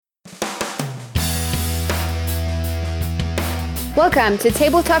Welcome to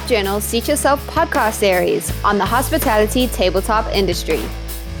Tabletop Journal's Seat Yourself podcast series on the hospitality tabletop industry.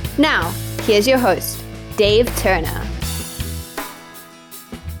 Now, here's your host, Dave Turner.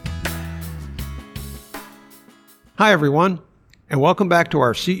 Hi, everyone, and welcome back to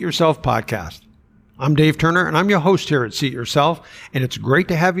our Seat Yourself podcast. I'm Dave Turner, and I'm your host here at Seat Yourself, and it's great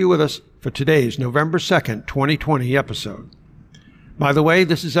to have you with us for today's November 2nd, 2020 episode. By the way,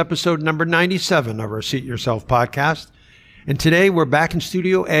 this is episode number 97 of our Seat Yourself podcast. And today we're back in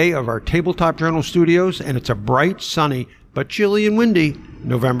Studio A of our Tabletop Journal studios, and it's a bright, sunny, but chilly and windy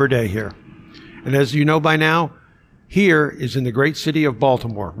November day here. And as you know by now, here is in the great city of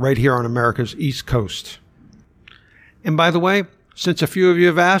Baltimore, right here on America's East Coast. And by the way, since a few of you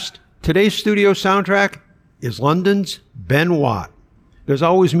have asked, today's studio soundtrack is London's Ben Watt. There's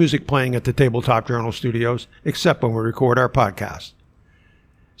always music playing at the Tabletop Journal studios, except when we record our podcast.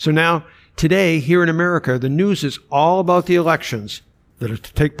 So now, today, here in America, the news is all about the elections that are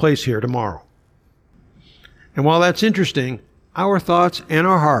to take place here tomorrow. And while that's interesting, our thoughts and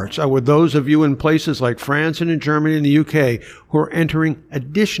our hearts are with those of you in places like France and in Germany and the UK who are entering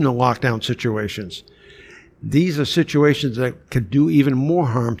additional lockdown situations. These are situations that could do even more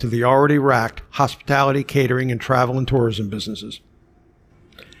harm to the already racked hospitality, catering, and travel and tourism businesses.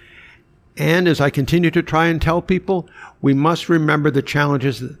 And as I continue to try and tell people, we must remember the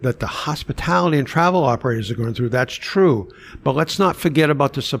challenges that the hospitality and travel operators are going through. That's true. But let's not forget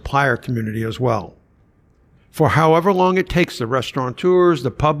about the supplier community as well. For however long it takes the restaurateurs,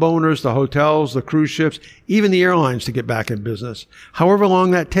 the pub owners, the hotels, the cruise ships, even the airlines to get back in business, however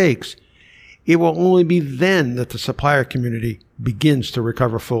long that takes, it will only be then that the supplier community begins to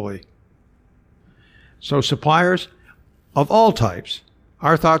recover fully. So suppliers of all types,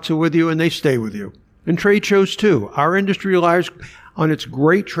 our thoughts are with you, and they stay with you. And trade shows, too. Our industry relies on its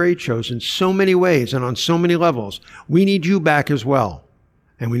great trade shows in so many ways and on so many levels. We need you back as well,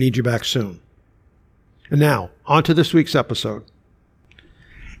 and we need you back soon. And now, on to this week's episode.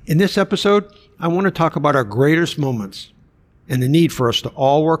 In this episode, I want to talk about our greatest moments and the need for us to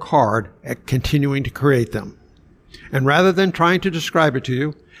all work hard at continuing to create them. And rather than trying to describe it to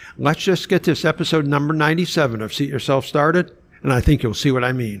you, let's just get this episode number 97 of Seat Yourself started, and I think you'll see what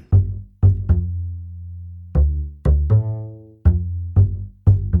I mean.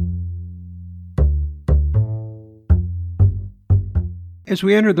 As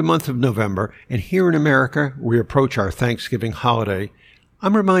we enter the month of November, and here in America we approach our Thanksgiving holiday,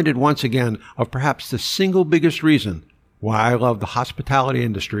 I'm reminded once again of perhaps the single biggest reason why I love the hospitality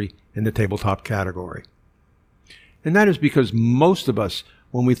industry in the tabletop category. And that is because most of us,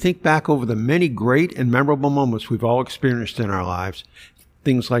 when we think back over the many great and memorable moments we've all experienced in our lives,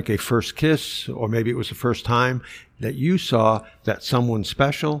 things like a first kiss, or maybe it was the first time that you saw that someone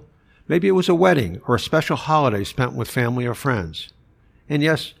special, maybe it was a wedding or a special holiday spent with family or friends. And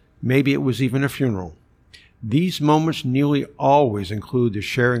yes, maybe it was even a funeral. These moments nearly always include the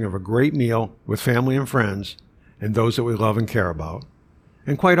sharing of a great meal with family and friends and those that we love and care about.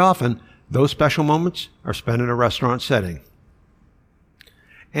 And quite often, those special moments are spent in a restaurant setting.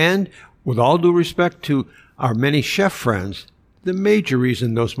 And with all due respect to our many chef friends, the major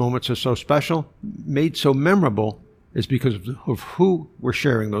reason those moments are so special, made so memorable, is because of who we're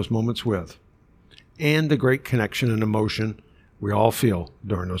sharing those moments with and the great connection and emotion we all feel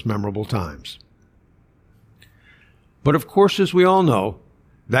during those memorable times. But of course, as we all know,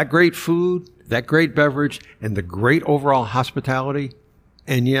 that great food, that great beverage, and the great overall hospitality,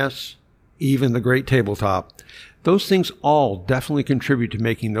 and yes, even the great tabletop, those things all definitely contribute to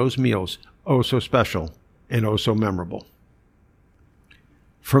making those meals oh so special and oh so memorable.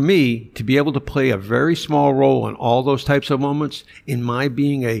 For me, to be able to play a very small role in all those types of moments, in my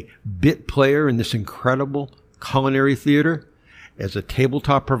being a bit player in this incredible culinary theater, as a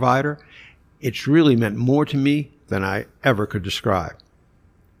tabletop provider, it's really meant more to me than I ever could describe.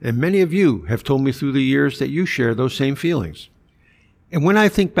 And many of you have told me through the years that you share those same feelings. And when I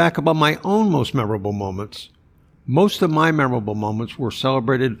think back about my own most memorable moments, most of my memorable moments were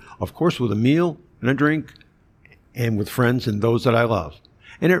celebrated, of course, with a meal and a drink and with friends and those that I love.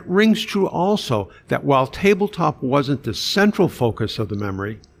 And it rings true also that while tabletop wasn't the central focus of the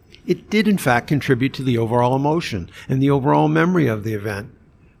memory, it did in fact contribute to the overall emotion and the overall memory of the event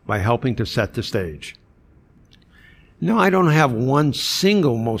by helping to set the stage. Now, I don't have one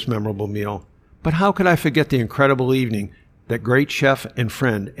single most memorable meal, but how could I forget the incredible evening that great chef and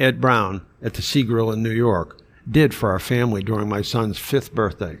friend Ed Brown at the Sea Grill in New York did for our family during my son's 5th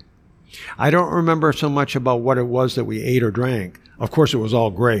birthday. I don't remember so much about what it was that we ate or drank. Of course, it was all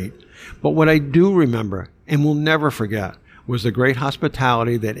great. But what I do remember and will never forget was the great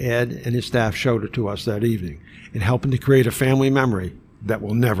hospitality that Ed and his staff showed it to us that evening in helping to create a family memory that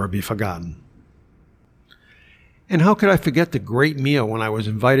will never be forgotten. And how could I forget the great meal when I was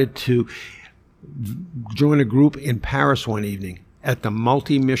invited to join a group in Paris one evening at the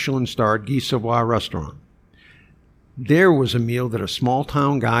multi-Michelin-starred Guy Savoy restaurant. There was a meal that a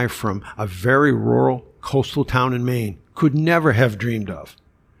small-town guy from a very rural coastal town in Maine could never have dreamed of.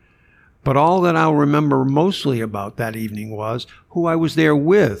 But all that I'll remember mostly about that evening was who I was there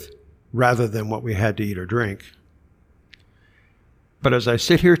with, rather than what we had to eat or drink. But as I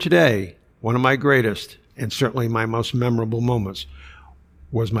sit here today, one of my greatest, and certainly my most memorable moments,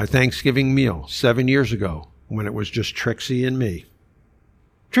 was my Thanksgiving meal 7 years ago when it was just Trixie and me.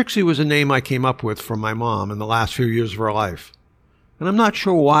 Trixie was a name I came up with for my mom in the last few years of her life. And I'm not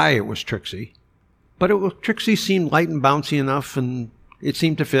sure why it was Trixie, but Trixie seemed light and bouncy enough and it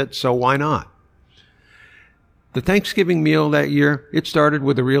seemed to fit, so why not? The Thanksgiving meal that year, it started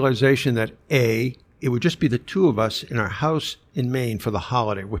with the realization that A, it would just be the two of us in our house in Maine for the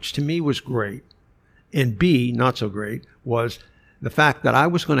holiday, which to me was great. And B, not so great, was the fact that I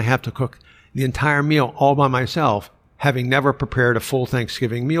was going to have to cook the entire meal all by myself, having never prepared a full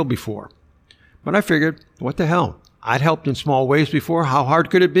Thanksgiving meal before. But I figured, what the hell? I'd helped in small ways before. How hard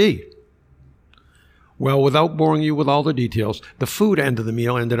could it be? Well, without boring you with all the details, the food end of the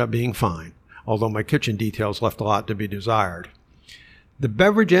meal ended up being fine, although my kitchen details left a lot to be desired. The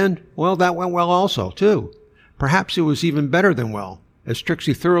beverage end, well, that went well also, too. Perhaps it was even better than well, as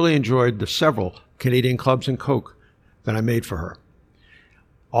Trixie thoroughly enjoyed the several Canadian Clubs and Coke that I made for her.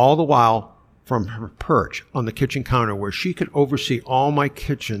 All the while from her perch on the kitchen counter where she could oversee all my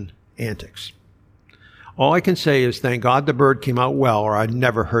kitchen antics. All I can say is thank God the bird came out well, or I'd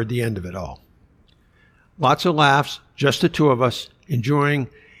never heard the end of it all. Lots of laughs, just the two of us,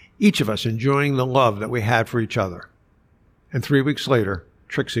 each of us enjoying the love that we had for each other. And 3 weeks later,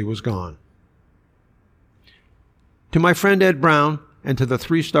 Trixie was gone. To my friend Ed Brown and to the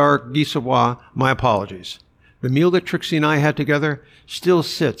 3-star Guy Savoy, my apologies. The meal that Trixie and I had together still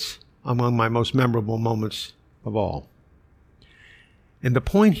sits among my most memorable moments of all. And the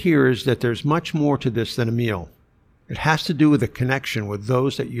point here is that there's much more to this than a meal. It has to do with a connection with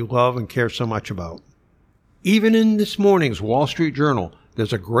those that you love and care so much about. Even in this morning's Wall Street Journal,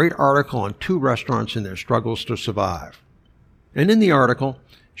 there's a great article on 2 restaurants and their struggles to survive. And in the article,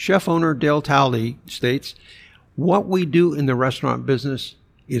 chef owner Dale Taldy states, what we do in the restaurant business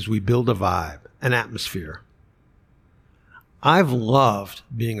is we build a vibe, an atmosphere. I've loved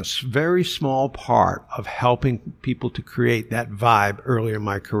being a very small part of helping people to create that vibe early in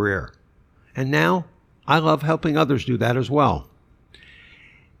my career. And now I love helping others do that as well.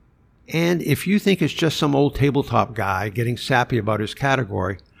 And if you think it's just some old tabletop guy getting sappy about his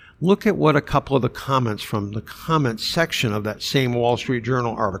category, look at what a couple of the comments from the comments section of that same Wall Street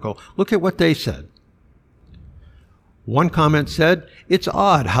Journal article, look at what they said. One comment said, it's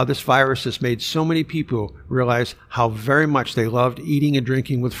odd how this virus has made so many people realize how very much they loved eating and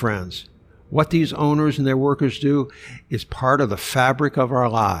drinking with friends. What these owners and their workers do is part of the fabric of our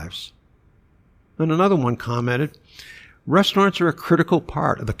lives. And another one commented, restaurants are a critical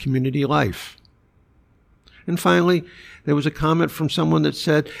part of the community life. And finally, there was a comment from someone that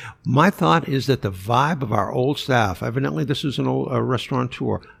said, my thought is that the vibe of our old staff, evidently this is a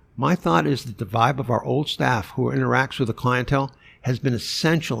restaurateur, my thought is that the vibe of our old staff who interacts with the clientele has been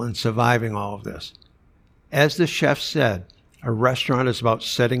essential in surviving all of this. As the chef said, a restaurant is about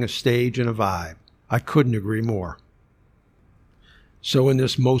setting a stage and a vibe. I couldn't agree more. So in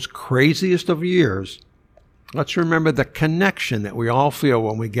this most craziest of years, let's remember the connection that we all feel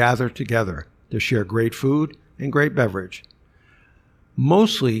when we gather together to share great food and great beverage.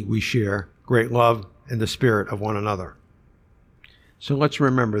 Mostly we share great love and the spirit of one another. So let's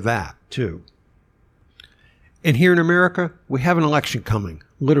remember that too. And here in America, we have an election coming,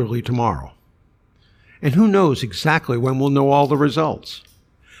 literally tomorrow. And who knows exactly when we'll know all the results.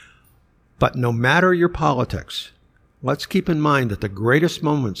 But no matter your politics, let's keep in mind that the greatest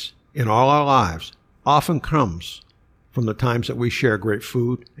moments in all our lives often comes from the times that we share great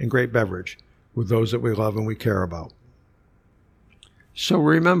food and great beverage with those that we love and we care about. So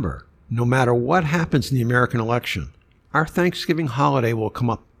remember, no matter what happens in the American election, our Thanksgiving holiday will come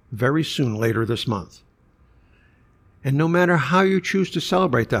up very soon later this month. And no matter how you choose to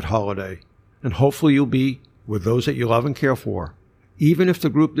celebrate that holiday, and hopefully you'll be with those that you love and care for, even if the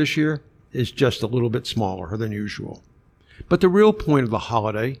group this year is just a little bit smaller than usual. But the real point of the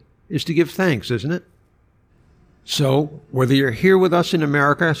holiday is to give thanks, isn't it? So, whether you're here with us in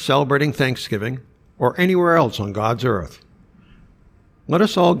America celebrating Thanksgiving, or anywhere else on God's earth, let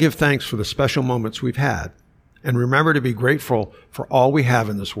us all give thanks for the special moments we've had, And remember to be grateful for all we have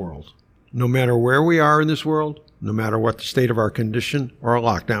in this world, no matter where we are in this world, no matter what the state of our condition or our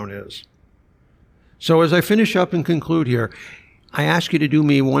lockdown is. So as I finish up and conclude here, I ask you to do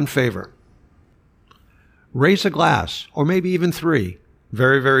me one favor. Raise a glass, or maybe even 3,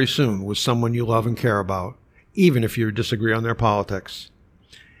 very, very soon with someone you love and care about, even if you disagree on their politics.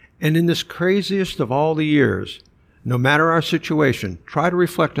 And in this craziest of all the years, no matter our situation, try to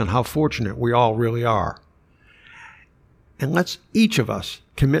reflect on how fortunate we all really are. And let's each of us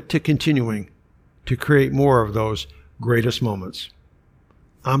commit to continuing to create more of those greatest moments.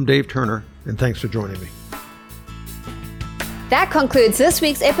 I'm Dave Turner, and thanks for joining me. That concludes this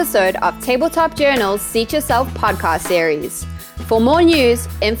week's episode of Tabletop Journal's Seat Yourself podcast series. For more news,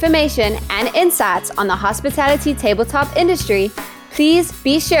 information, and insights on the hospitality tabletop industry, please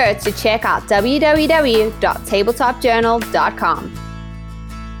be sure to check out www.tabletopjournal.com.